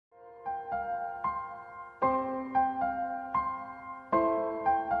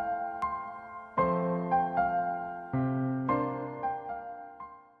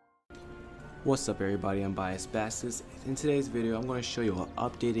What's up everybody, I'm Biased Bastards. In today's video I'm going to show you an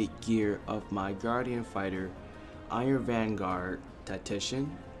updated gear of my Guardian Fighter Iron Vanguard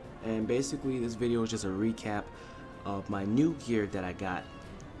Tactician, and basically this video is just a recap of my new gear that I got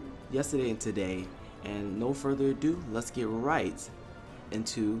yesterday and today. And no further ado, let's get right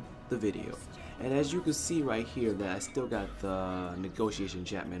into the video. And as you can see right here that I still got the negotiation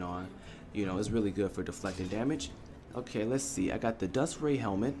enchantment on. You know, it's really good for deflecting damage. Okay, let's see, I got the Dust Ray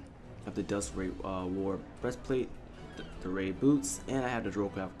helmet, I have the Dust Ray War breastplate, the Ray boots, and I have the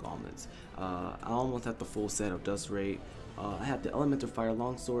Drillcraft gauntlets. I almost have the full set of Dust Ray. I have the Elemental Fire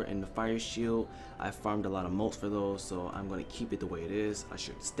longsword and the Fire shield. I farmed a lot of motes for those, so I'm going to keep it the way it is. I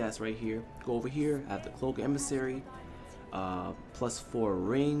show the stats right here. Go over here, I have the Cloak Emissary, +4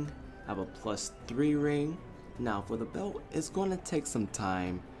 ring, I have a +3 ring. Now for the belt, it's going to take some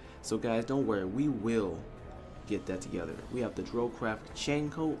time, so guys don't worry, we will get that together. We have the Drillcraft chain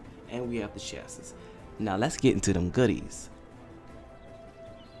coat and we have the chassis. Now let's get into them goodies.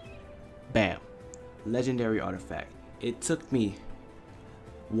 Bam, legendary artifact. It took me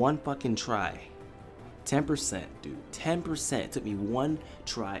one fucking try, 10%, dude, 10%. It took me one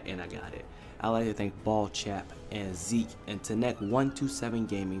try and I got it. I'd like to thank Ball Chap and Zeke and Tenek127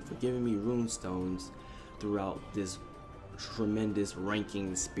 Gaming for giving me rune stones throughout this tremendous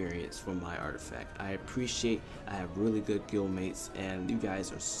ranking experience for my artifact. I appreciate, I have really good guild mates and you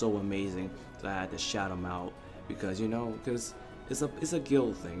guys are so amazing, so I had to shout them out because, you know, because it's a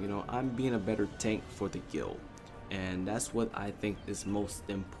guild thing, you know. I'm being a better tank for the guild, and that's what I think is most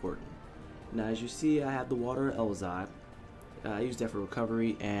important. Now as you see, I have the Water Elzad. I use that for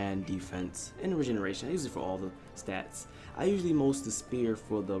recovery and defense and regeneration. I use it for all the stats. I usually most the spear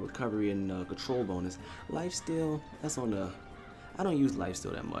for the recovery and control bonus. Lifesteal, that's on the, I don't use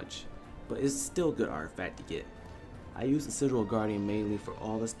lifesteal that much, but it's still a good artifact to get. I use the Sigil Guardian mainly for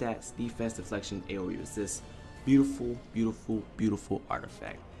all the stats, defense, deflection, AoE resist. Beautiful, beautiful, beautiful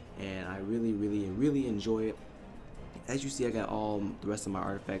artifact, and I really enjoy it. As you see, I got all the rest of my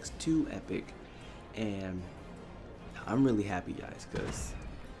artifacts to epic, and I'm really happy, guys, because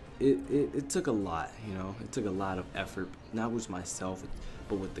it took a lot, you know. It took a lot of effort, not with myself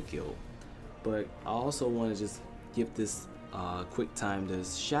but with the guild. But I also want to just give this quick time to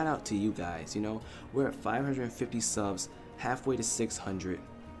shout out to you guys. You know, we're at 550 subs, halfway to 600,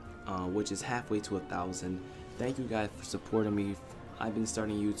 which is halfway to 1,000. Thank you guys for supporting me. I've been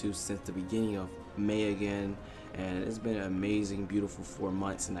starting YouTube since the beginning of May again, and it's been an amazing, beautiful 4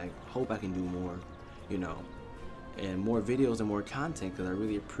 months, and I hope I can do more, you know, and more videos and more content, because I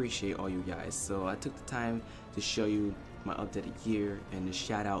really appreciate all you guys. So I took the time to show you my updated gear and to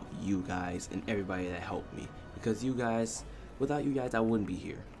shout out you guys and everybody that helped me, because you guys, without you guys I wouldn't be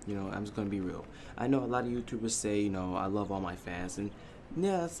here. You know, I'm just gonna be real. I know a lot of YouTubers say, you know, I love all my fans, and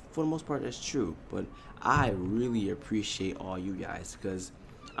yeah, for the most part that's true, but I really appreciate all you guys, because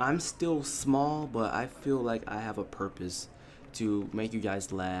I'm still small, but I feel like I have a purpose to make you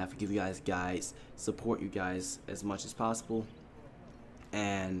guys laugh, give you guys guides, support you guys as much as possible,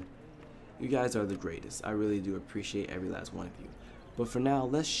 and you guys are the greatest. I really do appreciate every last one of you. But for now,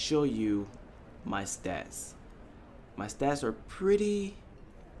 let's show you my stats. My stats are pretty,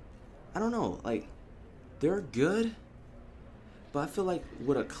 I don't know, like, they're good, but I feel like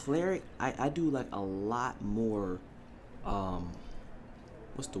with a cleric, I do like a lot more,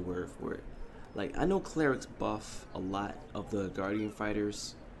 what's the word for it? Like, I know clerics buff a lot of the Guardian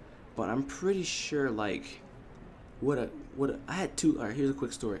fighters, but I'm pretty sure, like, I had two. Alright, here's a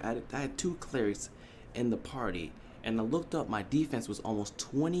quick story. I had two clerics in the party, and I looked up, my defense was almost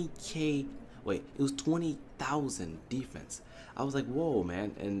 20k. Wait, it was 20,000 defense. I was like, whoa,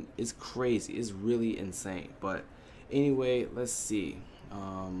 man, and it's crazy. It's really insane. But anyway, let's see.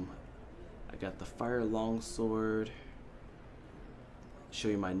 I got the Fire longsword. Show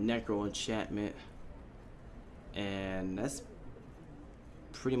you my Necro enchantment, and that's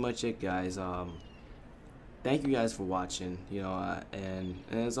pretty much it, guys. Thank you guys for watching, you know, and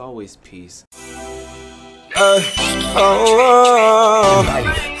as always, peace.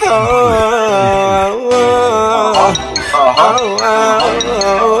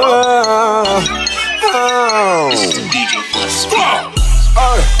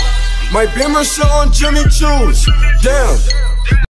 My Beamer show on Jimmy Choo's. Damn.